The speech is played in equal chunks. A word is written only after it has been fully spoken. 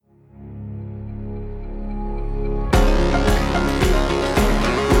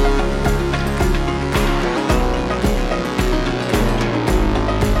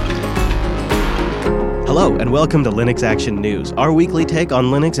and welcome to Linux Action News, our weekly take on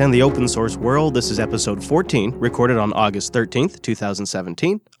Linux and the open source world. This is episode 14, recorded on August 13th,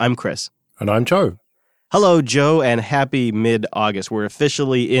 2017. I'm Chris. And I'm Joe. Hello, Joe, and happy mid-August. We're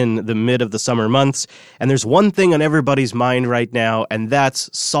officially in the mid of the summer months, and there's one thing on everybody's mind right now, and that's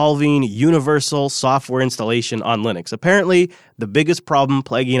solving universal software installation on Linux. Apparently, the biggest problem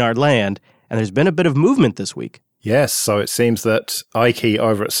plaguing our land, and there's been a bit of movement this week. Yes, so it seems that Ike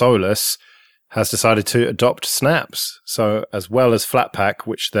over at Solus has decided to adopt Snaps. So as well as Flatpak,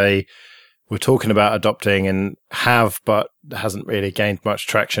 which they were talking about adopting and have, but hasn't really gained much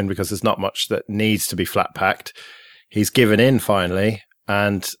traction because there's not much that needs to be Flatpaked, he's given in finally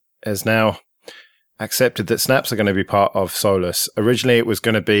and has now accepted that Snaps are going to be part of Solus. Originally, it was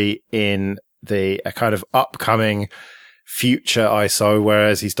going to be in a kind of upcoming future ISO,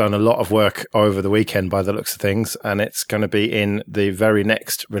 whereas he's done a lot of work over the weekend by the looks of things, and it's going to be in the very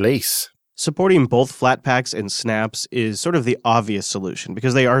next release. Supporting both Flatpaks and Snaps is sort of the obvious solution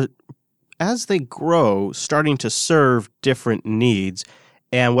because they are, as they grow, starting to serve different needs.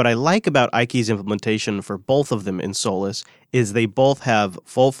 And what I like about Ike's implementation for both of them in Solus is they both have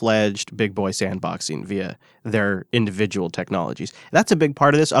full-fledged big boy sandboxing via their individual technologies. That's a big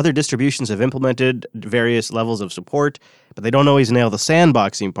part of this. Other distributions have implemented various levels of support, but they don't always nail the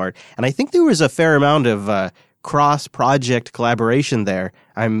sandboxing part. And I think there was a fair amount of cross-project collaboration there.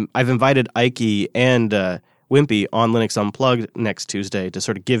 I've invited Ike and Wimpy on Linux Unplugged next Tuesday to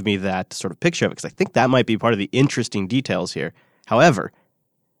sort of give me that sort of picture of it, because I think that might be part of the interesting details here. However,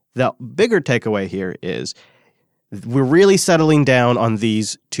 the bigger takeaway here is we're really settling down on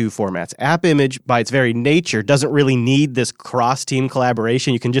these two formats. AppImage, by its very nature, doesn't really need this cross-team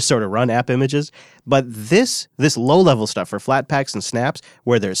collaboration. You can just sort of run app images. But this low-level stuff for Flatpaks and Snaps,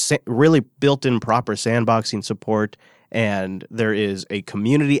 where there's really built-in proper sandboxing support, and there is a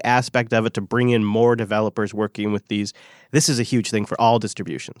community aspect of it to bring in more developers working with these, this is a huge thing for all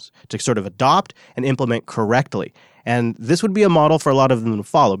distributions, to sort of adopt and implement correctly. And this would be a model for a lot of them to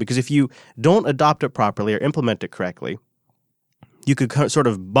follow, because if you don't adopt it properly or implement it correctly, you could sort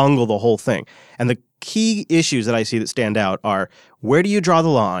of bungle the whole thing. And the key issues that I see that stand out are, where do you draw the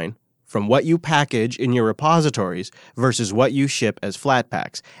line from what you package in your repositories versus what you ship as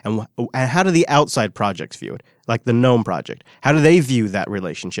Flatpaks? And how do the outside projects view it, like the GNOME project? How do they view that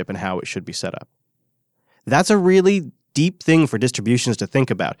relationship and how it should be set up? That's a really deep thing for distributions to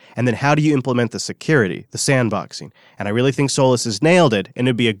think about. And then how do you implement the security, the sandboxing? And I really think Solus has nailed it, and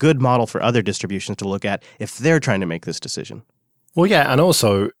it'd be a good model for other distributions to look at if they're trying to make this decision. Well, yeah, and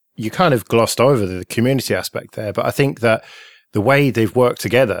also you kind of glossed over the community aspect there, but I think that the way they've worked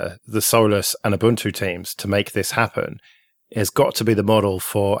together, the Solus and Ubuntu teams, to make this happen has got to be the model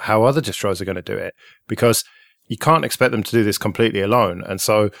for how other distros are going to do it, because you can't expect them to do this completely alone. And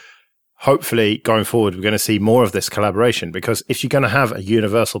so hopefully, going forward, we're going to see more of this collaboration, because if you're going to have a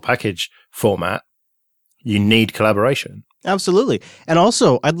universal package format, you need collaboration. Absolutely. And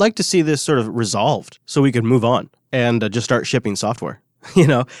also, I'd like to see this sort of resolved so we could move on and just start shipping software,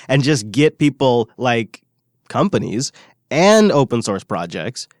 and just get people like companies and open source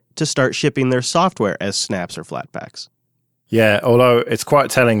projects to start shipping their software as Snaps or Flatpaks. Yeah, although it's quite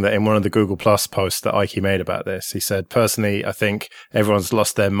telling that in one of the Google Plus posts that Ike made about this, he said, personally, I think everyone's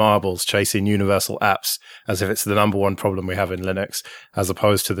lost their marbles chasing universal apps as if it's the number one problem we have in Linux, as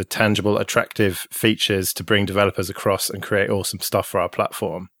opposed to the tangible, attractive features to bring developers across and create awesome stuff for our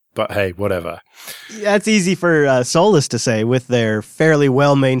platform. But hey, whatever. That's easy for Solus to say with their fairly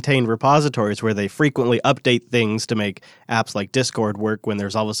well-maintained repositories where they frequently update things to make apps like Discord work when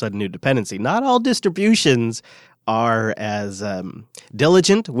there's all of a sudden new dependency. Not all distributions are as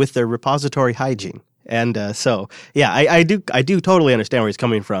diligent with their repository hygiene. And I do totally understand where he's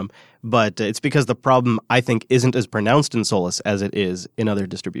coming from, but it's because the problem, I think, isn't as pronounced in Solus as it is in other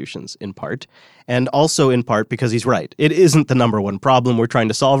distributions, in part. And also in part because he's right. It isn't the number one problem we're trying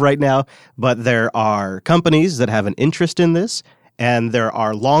to solve right now, but there are companies that have an interest in this, and there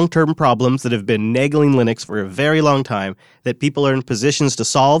are long-term problems that have been nagging Linux for a very long time that people are in positions to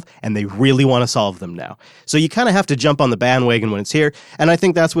solve, and they really want to solve them now. So you kind of have to jump on the bandwagon when it's here, and I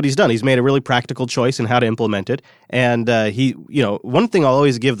think that's what he's done. He's made a really practical choice in how to implement it, and one thing I'll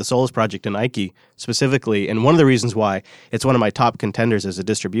always give the Solus project and Ike specifically, and one of the reasons why it's one of my top contenders as a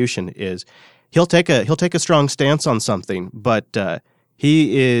distribution is he'll take a strong stance on something, but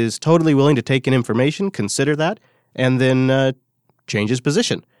he is totally willing to take in information, consider that, and then change his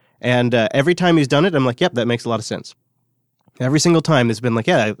position. And every time he's done it, I'm like, yep, that makes a lot of sense. Every single time it's been like,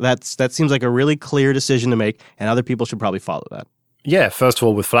 yeah, that seems like a really clear decision to make, and other people should probably follow that. Yeah, first of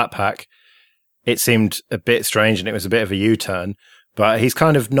all, with Flatpak, it seemed a bit strange and it was a bit of a U-turn. But he's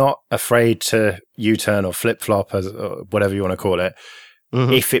kind of not afraid to U-turn or flip-flop, or whatever you want to call it,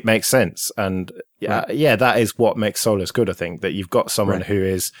 if it makes sense. And that is what makes Solus good, I think, that you've got someone who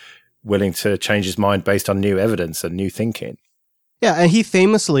is willing to change his mind based on new evidence and new thinking. Yeah, and he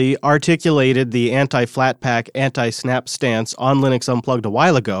famously articulated the anti-Flatpak, anti-Snap stance on Linux Unplugged a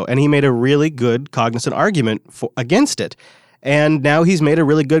while ago, and he made a really good cognizant argument against it. And now he's made a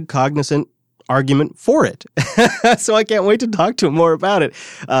really good cognizant argument for it. So I can't wait to talk to him more about it.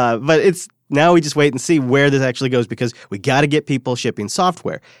 But now we just wait and see where this actually goes, because we got to get people shipping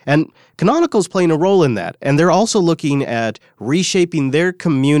software. And Canonical's playing a role in that. And they're also looking at reshaping their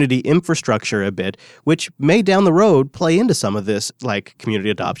community infrastructure a bit, which may down the road play into some of this, like community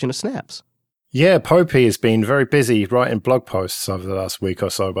adoption of snaps. Yeah, Popey has been very busy writing blog posts over the last week or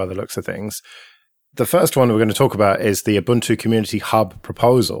so by the looks of things. The first one we're going to talk about is the Ubuntu Community Hub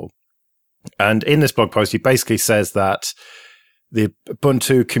proposal. And in this blog post, he basically says that the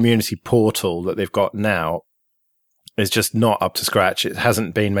Ubuntu community portal that they've got now is just not up to scratch. It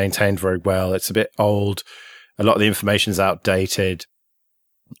hasn't been maintained very well. It's a bit old. A lot of the information is outdated.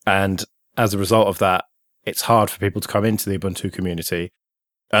 And as a result of that, it's hard for people to come into the Ubuntu community.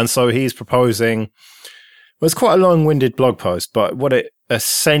 And so he's proposing, well, it's quite a long-winded blog post, but what it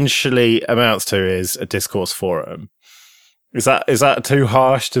essentially amounts to is a discourse forum. Is that too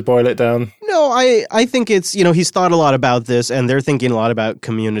harsh to boil it down? No, I think it's, he's thought a lot about this, and they're thinking a lot about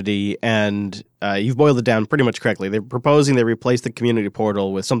community, and you've boiled it down pretty much correctly. They're proposing they replace the community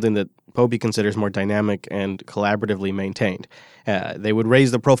portal with something that Popey considers more dynamic and collaboratively maintained. They would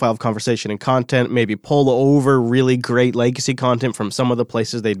raise the profile of conversation and content, maybe pull over really great legacy content from some of the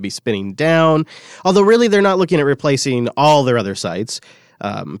places they'd be spinning down, although really they're not looking at replacing all their other sites.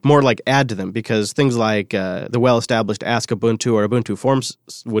 More like add to them, because things like the well-established Ask Ubuntu or Ubuntu forums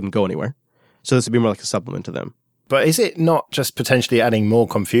wouldn't go anywhere. So this would be more like a supplement to them. But is it not just potentially adding more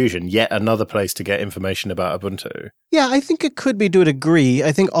confusion, yet another place to get information about Ubuntu? Yeah, I think it could be to a degree.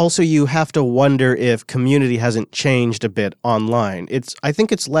 I think also you have to wonder if community hasn't changed a bit online. I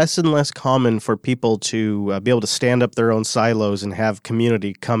think it's less and less common for people to be able to stand up their own silos and have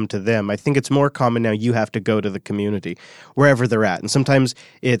community come to them. I think it's more common now you have to go to the community wherever they're at. And sometimes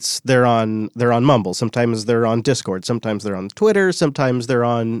they're on Mumble, sometimes they're on Discord, sometimes they're on Twitter, sometimes they're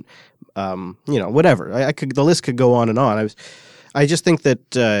on whatever. The list could go on and on. I just think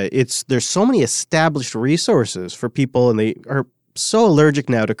that there's so many established resources for people, and they are so allergic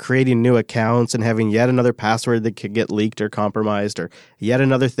now to creating new accounts and having yet another password that could get leaked or compromised, or yet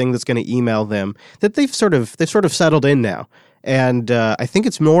another thing that's going to email them, that they've sort of settled in now. And I think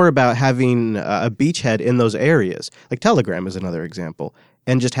it's more about having a beachhead in those areas. Like Telegram is another example,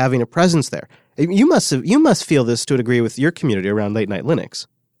 and just having a presence there. You must feel this to a degree with your community around Late Night Linux.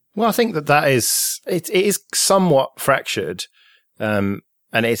 Well, I think it is somewhat fractured, and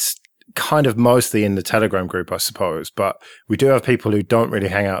it's kind of mostly in the Telegram group, I suppose. But we do have people who don't really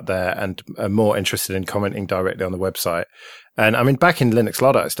hang out there and are more interested in commenting directly on the website. And I mean, back in Linux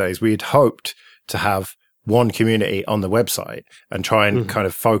Luddites days, we had hoped to have one community on the website and try and kind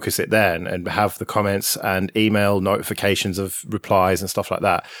of focus it there and have the comments and email notifications of replies and stuff like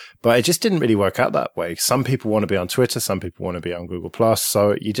that. But it just didn't really work out that way. Some people want to be on Twitter, some people want to be on Google+,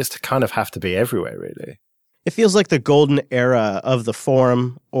 so you just kind of have to be everywhere, really. It feels like the golden era of the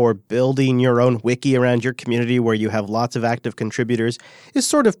forum, or building your own wiki around your community where you have lots of active contributors, is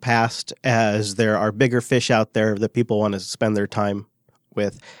sort of past, as there are bigger fish out there that people want to spend their time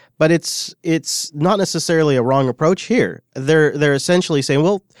with. But it's not necessarily a wrong approach here. They're essentially saying,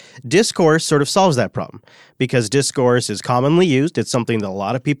 well, Discourse sort of solves that problem, because Discourse is commonly used. It's something that a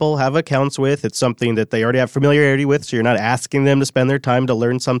lot of people have accounts with. It's something that they already have familiarity with, so you're not asking them to spend their time to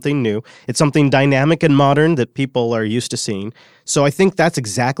learn something new. It's something dynamic and modern that people are used to seeing. So I think that's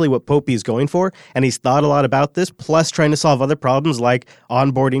exactly what Popey's going for, and he's thought a lot about this, plus trying to solve other problems like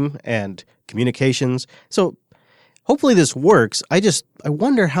onboarding and communications. So hopefully this works. I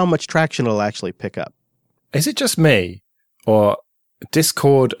wonder how much traction it'll actually pick up. Is it just me, or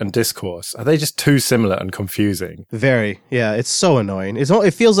Discord and Discourse, are they just too similar and confusing? Very. Yeah, it's so annoying.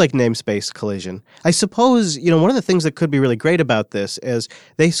 It feels like namespace collision. I suppose, one of the things that could be really great about this is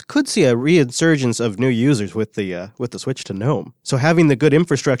they could see a resurgence of new users with the switch to GNOME. So having the good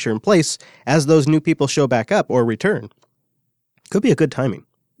infrastructure in place as those new people show back up or return could be a good timing.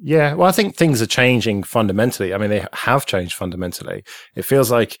 Yeah, well, I think things are changing fundamentally. I mean, they have changed fundamentally. It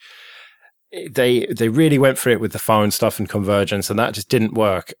feels like they really went for it with the phone stuff and convergence, and that just didn't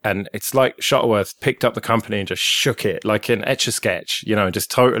work. And it's like Shuttleworth picked up the company and just shook it like an Etch-a-Sketch,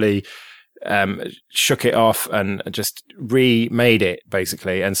 just totally shook it off and just remade it,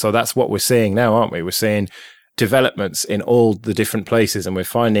 basically. And so that's what we're seeing now, aren't we? We're seeing developments in all the different places, and we're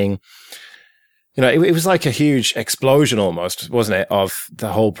finding, it was like a huge explosion almost, wasn't it, of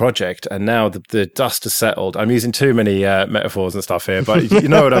the whole project. And now the dust has settled. I'm using too many metaphors and stuff here, but you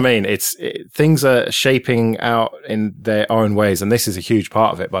know what I mean? Things are shaping out in their own ways, and this is a huge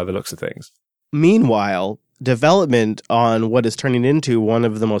part of it by the looks of things. Meanwhile, development on what is turning into one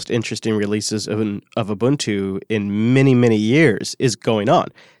of the most interesting releases of Ubuntu in many, many years is going on.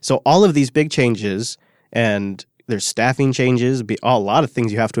 So all of these big changes, and there's staffing changes, a lot of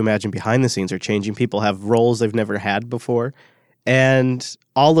things you have to imagine behind the scenes are changing. People have roles they've never had before. And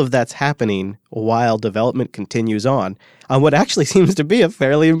all of that's happening while development continues on what actually seems to be a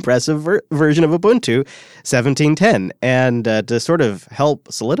fairly impressive version of Ubuntu 17.10. And to sort of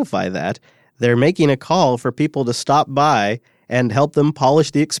help solidify that, they're making a call for people to stop by and help them polish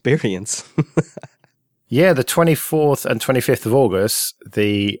the experience. Yeah, the 24th and 25th of August,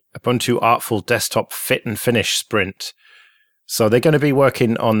 the Ubuntu Artful Desktop Fit and Finish Sprint. So they're going to be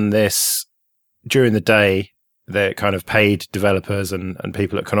working on this during the day. They're kind of paid developers and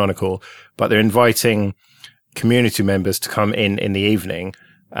people at Canonical, but they're inviting community members to come in the evening,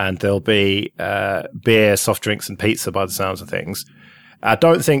 and there'll be beer, soft drinks, and pizza by the sounds of things. I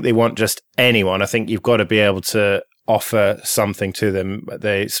don't think they want just anyone. I think you've got to be able to offer something to them.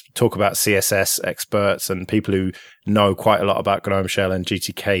 They talk about CSS experts and people who know quite a lot about GNOME Shell and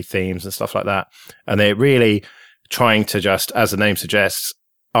GTK themes and stuff like that. And they're really trying to just, as the name suggests,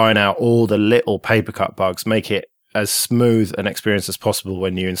 iron out all the little paper cut bugs, make it as smooth an experience as possible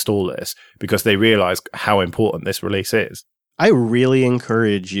when you install this, because they realize how important this release is. I really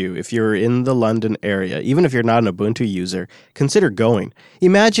encourage you, if you're in the London area, even if you're not an Ubuntu user, consider going.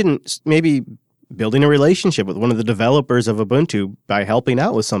 Imagine maybe building a relationship with one of the developers of Ubuntu by helping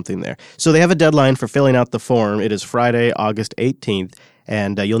out with something there. So they have a deadline for filling out the form. It is Friday, August 18th,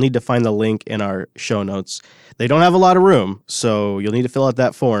 and you'll need to find the link in our show notes. They don't have a lot of room, so you'll need to fill out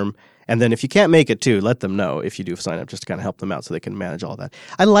that form. And then if you can't make it too, let them know if you do sign up, just to kind of help them out so they can manage all that.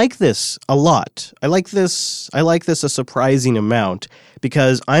 I like this a lot. I like this a surprising amount,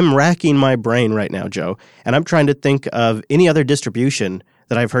 because I'm racking my brain right now, Joe, and I'm trying to think of any other distribution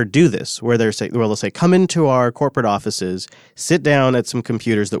that I've heard do this, where they'll say, come into our corporate offices, sit down at some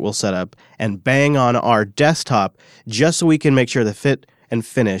computers that we'll set up, and bang on our desktop just so we can make sure the fit and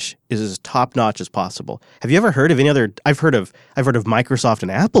finish is as top-notch as possible. Have you ever heard of any other? I've heard of Microsoft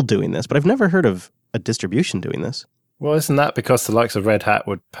and Apple doing this, but I've never heard of a distribution doing this. Well, isn't that because the likes of Red Hat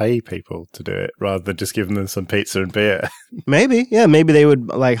would pay people to do it rather than just giving them some pizza and beer? Maybe, yeah. Maybe they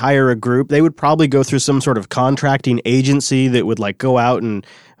would hire a group. They would probably go through some sort of contracting agency that would go out and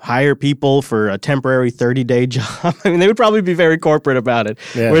hire people for a temporary 30-day job. I mean, they would probably be very corporate about it,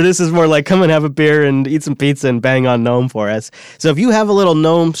 where this is more like come and have a beer and eat some pizza and bang on GNOME for us. So if you have a little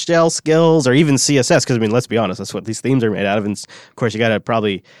GNOME Shell skills, or even CSS, because, I mean, let's be honest, that's what these themes are made out of. And, of course, you got to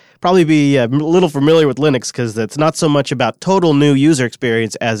probably be a little familiar with Linux, because it's not so much about total new user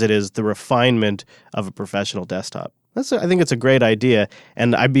experience as it is the refinement of a professional desktop. I think it's a great idea,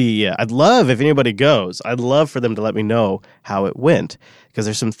 and I'd love if anybody goes. I'd love for them to let me know how it went, because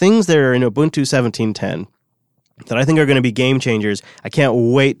there's some things that are in Ubuntu 17.10 that I think are going to be game changers. I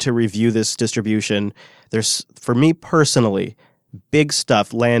can't wait to review this distribution. There's, for me personally, big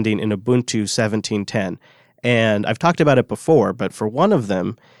stuff landing in Ubuntu 17.10, and I've talked about it before, but for one of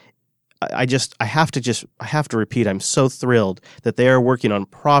them, I have to repeat, I'm so thrilled that they are working on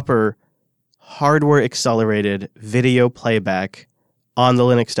proper hardware-accelerated video playback on the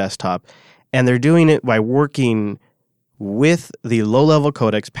Linux desktop, and they're doing it by working with the low-level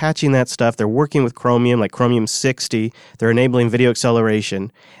codecs, patching that stuff. They're working with Chromium, like Chromium 60. They're enabling video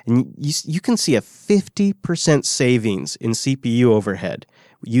acceleration, and you can see a 50% savings in CPU overhead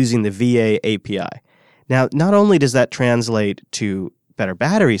using the VA API. Now, not only does that translate to better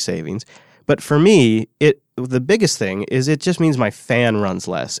battery savings, but for me, the biggest thing is it just means my fan runs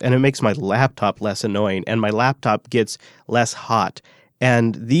less, and it makes my laptop less annoying, and my laptop gets less hot.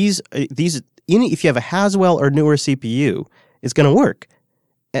 And these if you have a Haswell or newer CPU, it's going to work.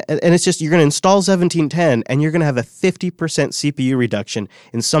 And it's just, you're going to install 1710, and you're going to have a 50% CPU reduction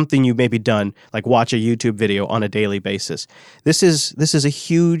in something you've maybe done, like watch a YouTube video on a daily basis. This is a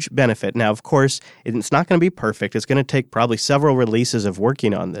huge benefit. Now, of course, it's not going to be perfect. It's going to take probably several releases of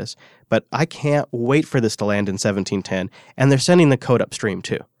working on this, but I can't wait for this to land in 1710, and they're sending the code upstream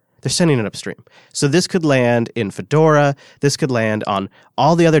too. They're sending it upstream. So this could land in Fedora, this could land on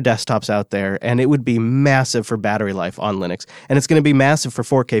all the other desktops out there, and it would be massive for battery life on Linux. And it's going to be massive for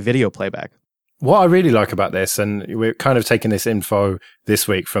 4K video playback. What I really like about this, and we're kind of taking this info this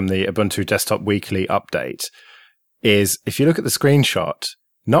week from the Ubuntu Desktop Weekly update, is if you look at the screenshot,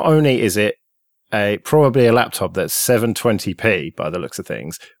 not only is it probably a laptop that's 720p by the looks of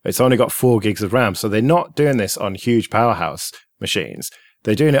things. It's only got 4 gigs of RAM. So they're not doing this on huge powerhouse machines.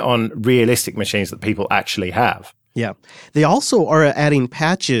 They're doing it on realistic machines that people actually have. Yeah. They also are adding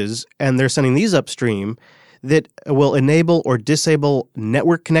patches, and they're sending these upstream that will enable or disable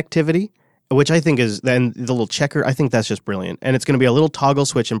network connectivity, which I think is then the little checker. I think that's just brilliant. And it's going to be a little toggle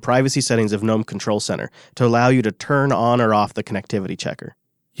switch in privacy settings of GNOME Control Center to allow you to turn on or off the connectivity checker.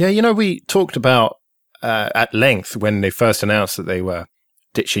 Yeah, we talked about at length when they first announced that they were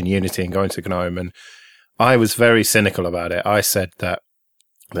ditching Unity and going to GNOME, and I was very cynical about it. I said that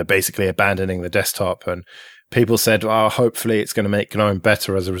they're basically abandoning the desktop, and people said, oh, hopefully it's going to make GNOME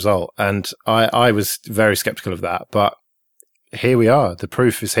better as a result. And I was very skeptical of that. But here we are. The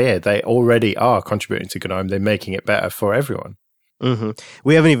proof is here. They already are contributing to GNOME. They're making it better for everyone. Mm-hmm.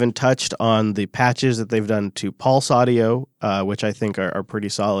 We haven't even touched on the patches that they've done to Pulse Audio, which I think are pretty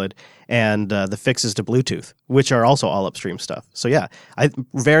solid, and the fixes to Bluetooth, which are also all upstream stuff. So yeah, I'm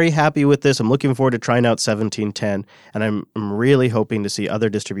very happy with this. I'm looking forward to trying out 1710, and I'm really hoping to see other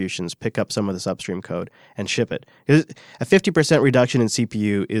distributions pick up some of this upstream code and ship it. A 50% reduction in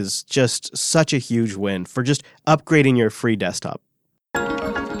CPU is just such a huge win for just upgrading your free desktop.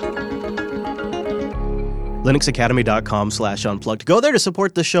 linuxacademy.com/unplugged. Go there to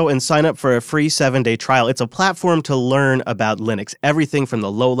support the show and sign up for a free 7-day trial. It's a platform to learn about Linux, everything from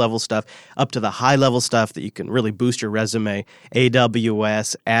the low-level stuff up to the high-level stuff that you can really boost your resume,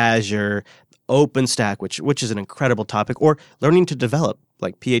 AWS, Azure, OpenStack, which is an incredible topic, or learning to develop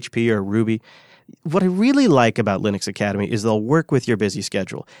like PHP or Ruby. What I really like about Linux Academy is they'll work with your busy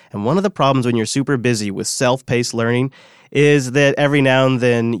schedule. And one of the problems when you're super busy with self-paced learning is that every now and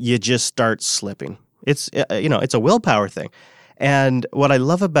then you just start slipping. It's a willpower thing. And what I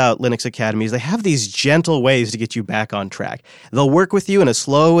love about Linux Academy is they have these gentle ways to get you back on track. They'll work with you in a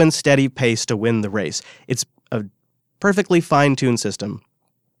slow and steady pace to win the race. It's a perfectly fine-tuned system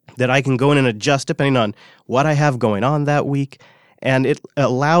that I can go in and adjust depending on what I have going on that week, and it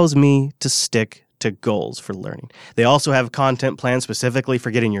allows me to stick to goals for learning. They also have content plans specifically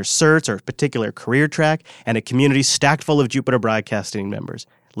for getting your certs or a particular career track, and a community stacked full of Jupiter Broadcasting members.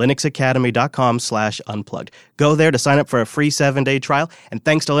 linuxacademy.com/unplugged. Go there to sign up for a free 7-day trial. And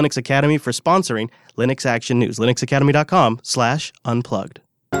thanks to Linux Academy for sponsoring Linux Action News. linuxacademy.com/unplugged.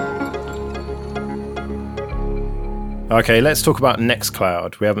 Okay, let's talk about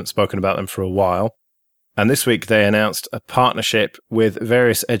Nextcloud. We haven't spoken about them for a while. And this week they announced a partnership with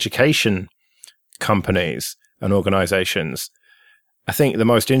various education companies and organizations. I think the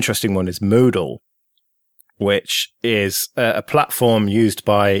most interesting one is Moodle, which is a platform used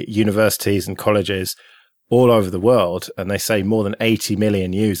by universities and colleges all over the world, and they say more than 80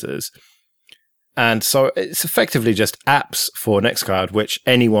 million users. And so it's effectively just apps for Nextcloud, which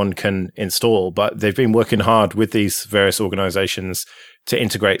anyone can install, but they've been working hard with these various organizations to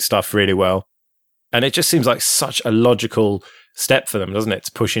integrate stuff really well. And it just seems like such a logical step for them, doesn't it,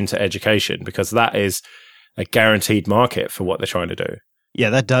 to push into education, because that is a guaranteed market for what they're trying to do. Yeah,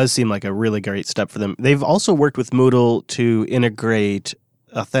 that does seem like a really great step for them. They've also worked with Moodle to integrate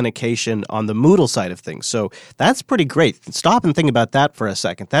authentication on the Moodle side of things. So that's pretty great. Stop and think about that for a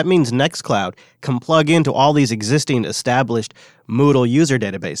second. That means Nextcloud can plug into all these existing established Moodle user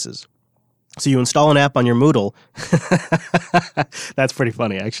databases. So you install an app on your Moodle. That's pretty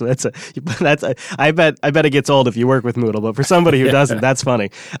funny, actually. I bet it gets old if you work with Moodle, but for somebody who doesn't, that's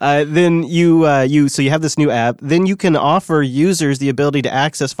funny. Then you have this new app. Then you can offer users the ability to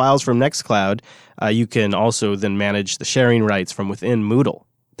access files from Nextcloud. You can also then manage the sharing rights from within Moodle.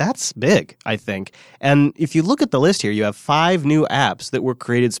 That's big, I think. And if you look at the list here, you have 5 new apps that were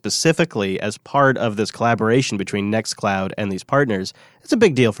created specifically as part of this collaboration between Nextcloud and these partners. It's a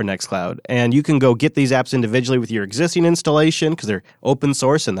big deal for Nextcloud. And you can go get these apps individually with your existing installation because they're open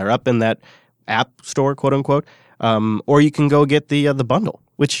source and they're up in that app store, quote unquote. Or you can go get the bundle,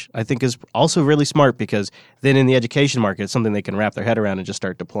 which I think is also really smart because then in the education market, it's something they can wrap their head around and just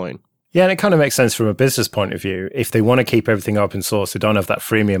start deploying. Yeah, and it kind of makes sense from a business point of view. If they want to keep everything open source, they don't have that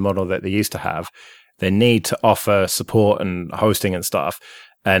freemium model that they used to have. They need to offer support and hosting and stuff.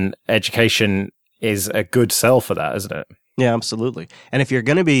 And education is a good sell for that, isn't it? Yeah, absolutely. And if you're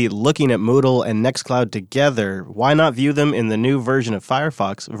going to be looking at Moodle and Nextcloud together, why not view them in the new version of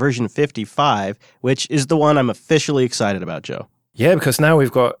Firefox, version 55, which is the one I'm officially excited about, Joe? Yeah, because now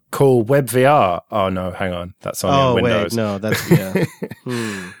we've got cool WebVR. Oh, no, hang on. That's only on Windows. Wait, no, that's, yeah.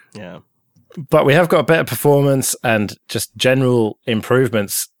 Yeah. But we have got better performance and just general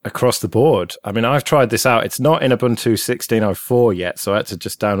improvements across the board. I mean, I've tried this out. It's not in Ubuntu 16.04 yet, so I had to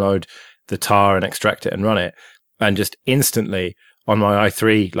just download the tar and extract it and run it. And just instantly, on my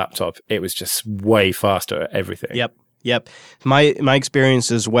i3 laptop, it was just way faster at everything. Yep. My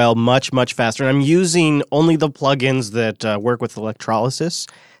experience as well, much, much faster. And I'm using only the plugins that work with electrolysis.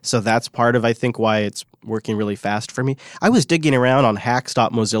 So that's part of, I think, why it's working really fast for me. I was digging around on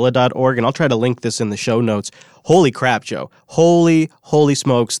hacks.mozilla.org, and I'll try to link this in the show notes. Holy crap, Joe. Holy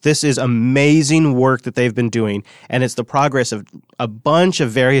smokes. This is amazing work that they've been doing, and it's the progress of a bunch of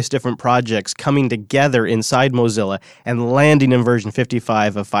various different projects coming together inside Mozilla and landing in version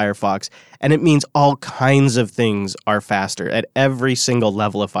 55 of Firefox. And it means all kinds of things are faster at every single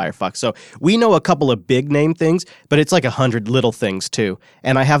level of Firefox. So we know a couple of big name things, but it's like 100 little things too.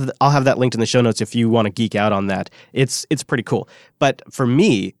 And I'll have that linked in the show notes if you want to geek out on that. It's pretty cool. But for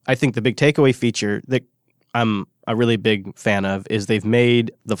me, I think the big takeaway feature that I'm a really big fan of is they've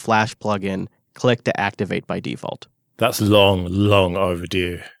made the Flash plugin click to activate by default. That's long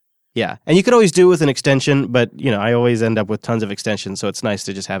overdue. Yeah. And you could always do it with an extension, but I always end up with tons of extensions, so it's nice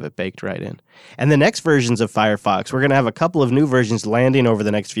to just have it baked right in. And the next versions of Firefox, we're going to have a couple of new versions landing over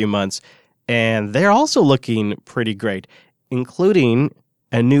the next few months, and they're also looking pretty great, including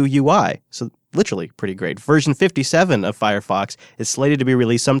a new UI. So literally pretty great. Version 57 of Firefox is slated to be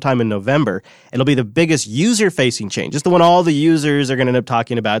released sometime in November. It'll be the biggest user-facing change. It's the one all the users are going to end up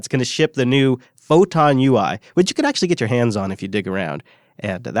talking about. It's going to ship the new Photon UI, which you can actually get your hands on if you dig around.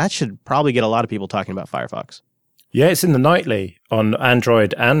 And that should probably get a lot of people talking about Firefox. Yeah, it's in the nightly on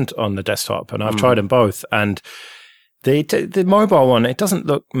Android and on the desktop, and I've tried them both. And the mobile one, it doesn't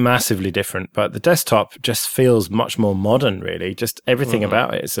look massively different, but the desktop just feels much more modern, really. Just everything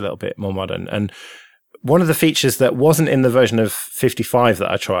about it is a little bit more modern. And one of the features that wasn't in the version of 55 that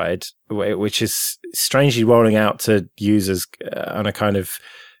I tried, which is strangely rolling out to users on a kind of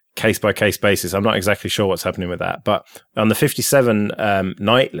case-by-case basis. I'm not exactly sure what's happening with that. But on the 57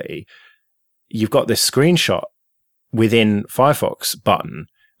 nightly, you've got this screenshot within Firefox button.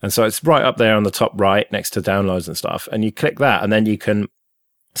 And so it's right up there on the top right next to downloads and stuff. And you click that, and then you can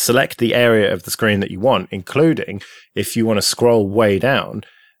select the area of the screen that you want, including if you want to scroll way down.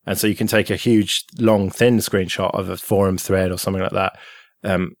 And so you can take a huge, long, thin screenshot of a forum thread or something like that.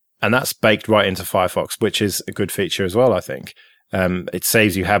 And that's baked right into Firefox, which is a good feature as well, I think. It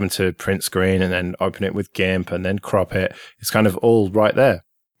saves you having to print screen and then open it with GIMP and then crop it. It's kind of all right there.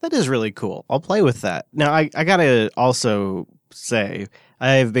 That is really cool. I'll play with that. Now, I got to also say,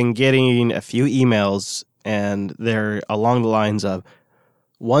 I've been getting a few emails, and they're along the lines of,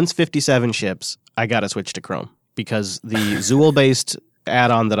 once 57 ships, I got to switch to Chrome because the Zool-based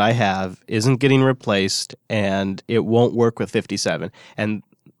add-on that I have isn't getting replaced, and it won't work with 57. And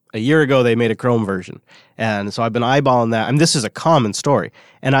a year ago, they made a Chrome version. And so I've been eyeballing that. And this is a common story.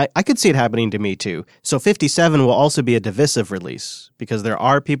 And I could see it happening to me, too. So 57 will also be a divisive release because there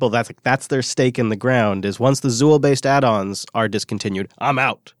are people that's their stake in the ground is once the Zool-based add-ons are discontinued, I'm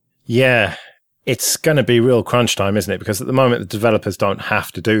out. Yeah, it's going to be real crunch time, isn't it? Because at the moment, the developers don't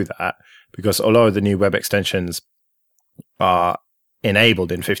have to do that because although the new web extensions are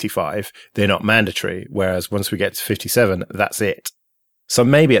enabled in 55, they're not mandatory. Whereas once we get to 57, that's it. So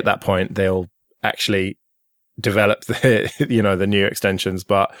maybe at that point they'll actually develop the new extensions.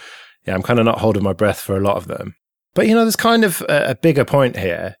 But yeah, I'm kind of not holding my breath for a lot of them. But there's kind of a bigger point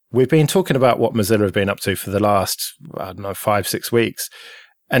here. We've been talking about what Mozilla have been up to for the last 5-6 weeks,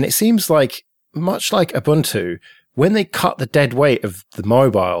 and it seems like much like Ubuntu, when they cut the dead weight of the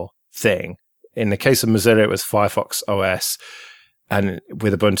mobile thing. In the case of Mozilla, it was Firefox OS. And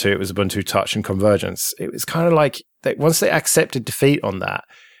with Ubuntu, it was Ubuntu Touch and Convergence. It was kind of like once they accepted defeat on that,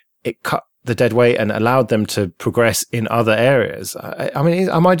 it cut the dead weight and allowed them to progress in other areas. I mean,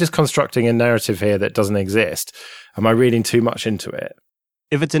 am I just constructing a narrative here that doesn't exist? Am I reading too much into it?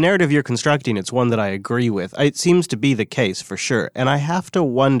 If it's a narrative you're constructing, it's one that I agree with. It seems to be the case for sure. And I have to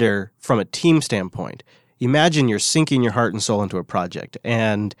wonder from a team standpoint, imagine you're sinking your heart and soul into a project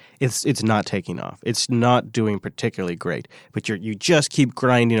and it's not taking off. It's not doing particularly great, but you just keep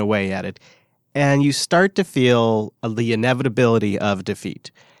grinding away at it and you start to feel the inevitability of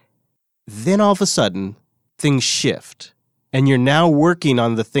defeat. Then all of a sudden, things shift and you're now working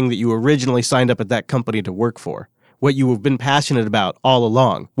on the thing that you originally signed up at that company to work for, what you have been passionate about all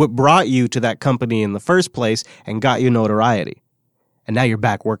along, what brought you to that company in the first place and got you notoriety. And now you're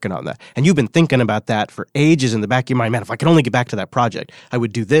back working on that. And you've been thinking about that for ages in the back of your mind. Man, if I could only get back to that project, I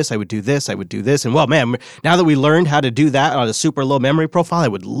would do this, I would do this, I would do this. And well, man, now that we learned how to do that on a super low memory profile, I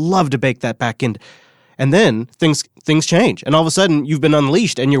would love to bake that back in. And then things change. And all of a sudden, you've been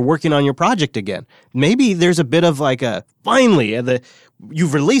unleashed and you're working on your project again. Maybe there's a bit of like a, finally,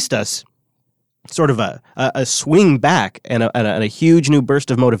 you've released us. sort of a swing back and a huge new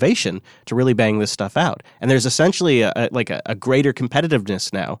burst of motivation to really bang this stuff out. And there's essentially a greater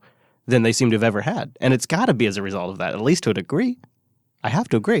competitiveness now than they seem to have ever had. And it's got to be as a result of that, at least to a degree. I have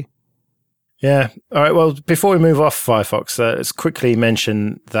to agree. Yeah. All right. Well, before we move off Firefox, let's quickly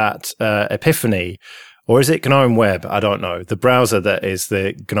mention that Epiphany, or is it GNOME Web? I don't know. The browser that is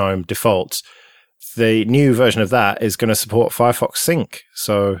the GNOME default, the new version of that is going to support Firefox Sync.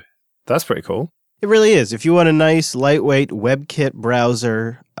 So that's pretty cool. It really is. If you want a nice, lightweight WebKit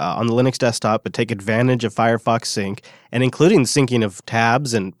browser on the Linux desktop, but take advantage of Firefox Sync, and including syncing of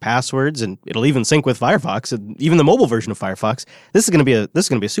tabs and passwords, and it'll even sync with Firefox, and even the mobile version of Firefox, this is going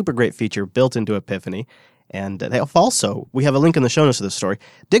to be a super great feature built into Epiphany. And they also, we have a link in the show notes of this story.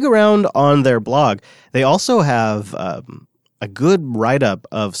 Dig around on their blog. They also have a good write-up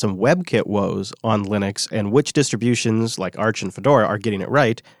of some WebKit woes on Linux and which distributions like Arch and Fedora are getting it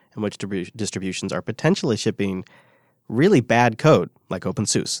right, and which distributions are potentially shipping really bad code, like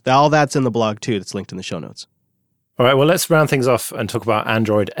OpenSUSE. All that's in the blog, too. That's linked in the show notes. All right, well, let's round things off and talk about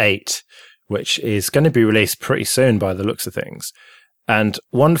Android 8, which is going to be released pretty soon by the looks of things. And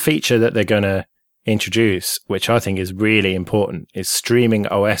one feature that they're going to introduce, which I think is really important, is streaming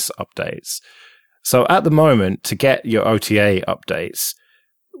OS updates. So at the moment, to get your OTA updates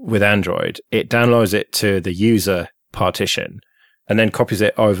with Android, it downloads it to the user partition and then copies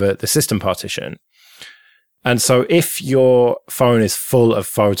it over the system partition. And so if your phone is full of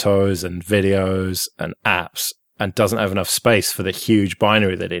photos and videos and apps and doesn't have enough space for the huge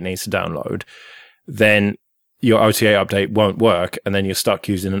binary that it needs to download, then your OTA update won't work, and then you're stuck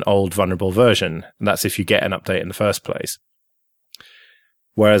using an old vulnerable version. And that's if you get an update in the first place.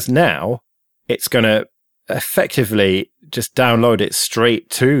 Whereas now, it's going to effectively just download it straight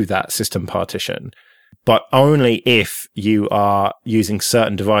to that system partition, but only if you are using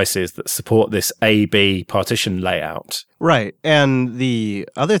certain devices that support this A-B partition layout. Right. And the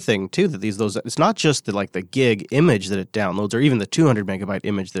other thing, too, that it's not just the gig image that it downloads or even the 200 megabyte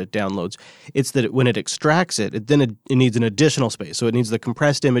image that it downloads. It's that when it extracts it, it needs an additional space. So it needs the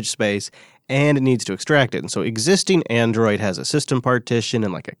compressed image space and it needs to extract it. And so existing Android has a system partition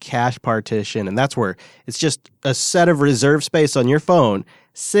and like a cache partition. And that's where it's just a set of reserve space on your phone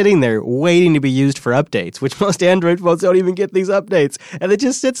sitting there waiting to be used for updates, which most Android phones don't even get these updates. And it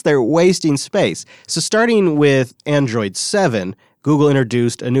just sits there wasting space. So starting with Android 7, Google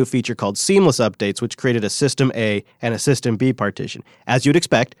introduced a new feature called Seamless Updates, which created a System A and a System B partition. As you'd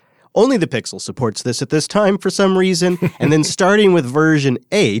expect, only the Pixel supports this at this time for some reason. And then starting with version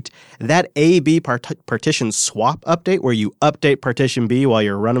 8, that A-B partition swap update, where you update partition B while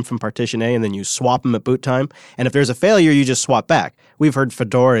you're running from partition A and then you swap them at boot time. And if there's a failure, you just swap back. We've heard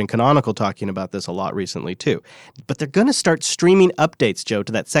Fedora and Canonical talking about this a lot recently, too. But they're going to start streaming updates, Joe,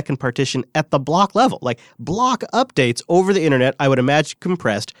 to that second partition at the block level. Like block updates over the internet, I would imagine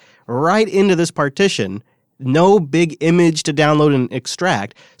compressed right into this partition. No big image to download and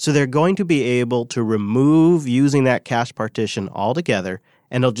extract. So they're going to be able to remove using that cache partition altogether,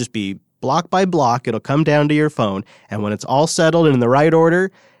 and it'll just be block by block. It'll come down to your phone, and when it's all settled and in the right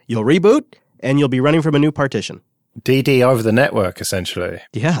order, you'll reboot, and you'll be running from a new partition. DD over the network, essentially.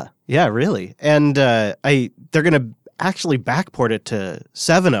 Yeah, really. And they're going to actually backport it to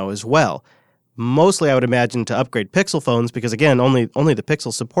 7.0 as well. Mostly, I would imagine, to upgrade Pixel phones because, again, only the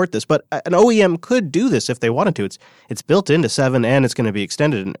Pixel support this. But an OEM could do this if they wanted to. It's built into 7, and it's going to be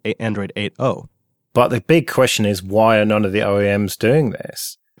extended in Android 8.0. But the big question is, why are none of the OEMs doing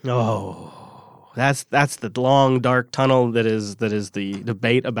this? Oh, that's the long, dark tunnel that is the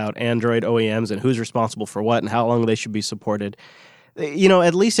debate about Android OEMs and who's responsible for what and how long they should be supported. You know,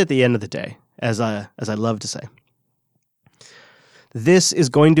 at least at the end of the day, as I love to say. This is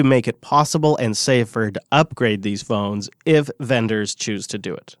going to make it possible and safer to upgrade these phones if vendors choose to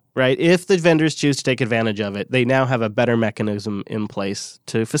do it, right? If the vendors choose to take advantage of it, they now have a better mechanism in place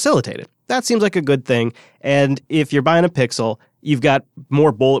to facilitate it. That seems like a good thing. And if you're buying a Pixel, you've got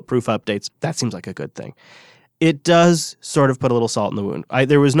more bulletproof updates. That seems like a good thing. It does sort of put a little salt in the wound.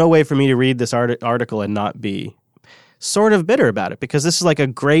 There was no way for me to read this article and not be sort of bitter about it because this is like a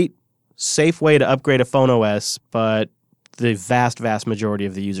great, safe way to upgrade a phone OS, but the vast, vast majority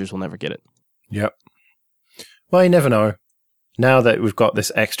of the users will never get it. Yep. Well, you never know. Now that we've got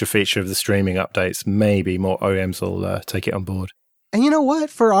this extra feature of the streaming updates, maybe more OEMs will take it on board. And you know what?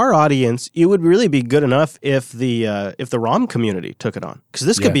 For our audience, it would really be good enough if the ROM community took it on. Because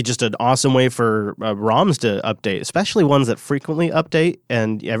this could be just an awesome way for ROMs to update, especially ones that frequently update.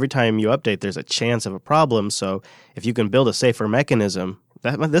 And every time you update, there's a chance of a problem. So if you can build a safer mechanism,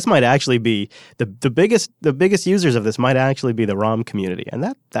 this might actually be the biggest users of this might actually be the ROM community, and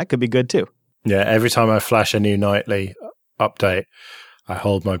that could be good too. Yeah, every time I flash a new nightly update, I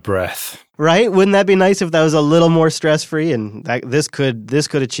hold my breath. Right? Wouldn't that be nice if that was a little more stress-free? And this could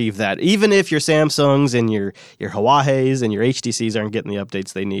achieve that. Even if your Samsungs and your Huawei's and your HTCs aren't getting the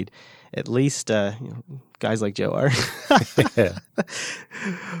updates they need, at least guys like Joe are. Yeah.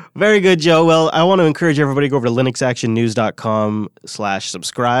 Very good, Joe. Well, I want to encourage everybody to go over to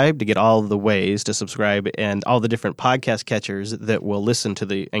linuxactionnews.com/subscribe to get all the ways to subscribe and all the different podcast catchers that will listen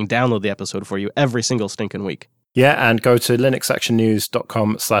to and download the episode for you every single stinking week. Yeah, and go to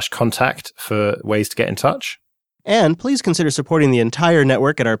linuxactionnews.com/contact for ways to get in touch. And please consider supporting the entire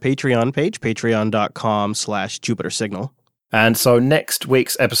network at our Patreon page, patreon.com/JupiterSignal. And so next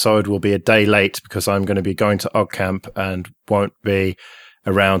week's episode will be a day late because I'm going to be going to OggCamp and won't be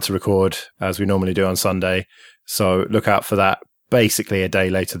around to record as we normally do on Sunday. So look out for that, basically a day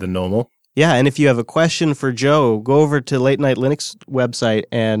later than normal. Yeah, and if you have a question for Joe, go over to Late Night Linux website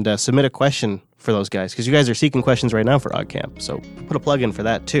and submit a question for those guys, because you guys are seeking questions right now for OggCamp. So put a plug in for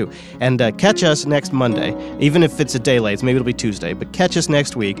that too. And catch us next Monday, even if it's a day late, maybe it'll be Tuesday, but catch us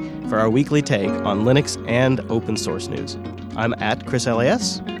next week for our weekly take on Linux and open source news. I'm at Chris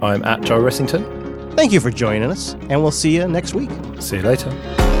LAS. I'm at Joe Ressington. Thank you for joining us, and we'll see you next week. See you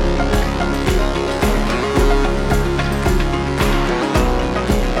later.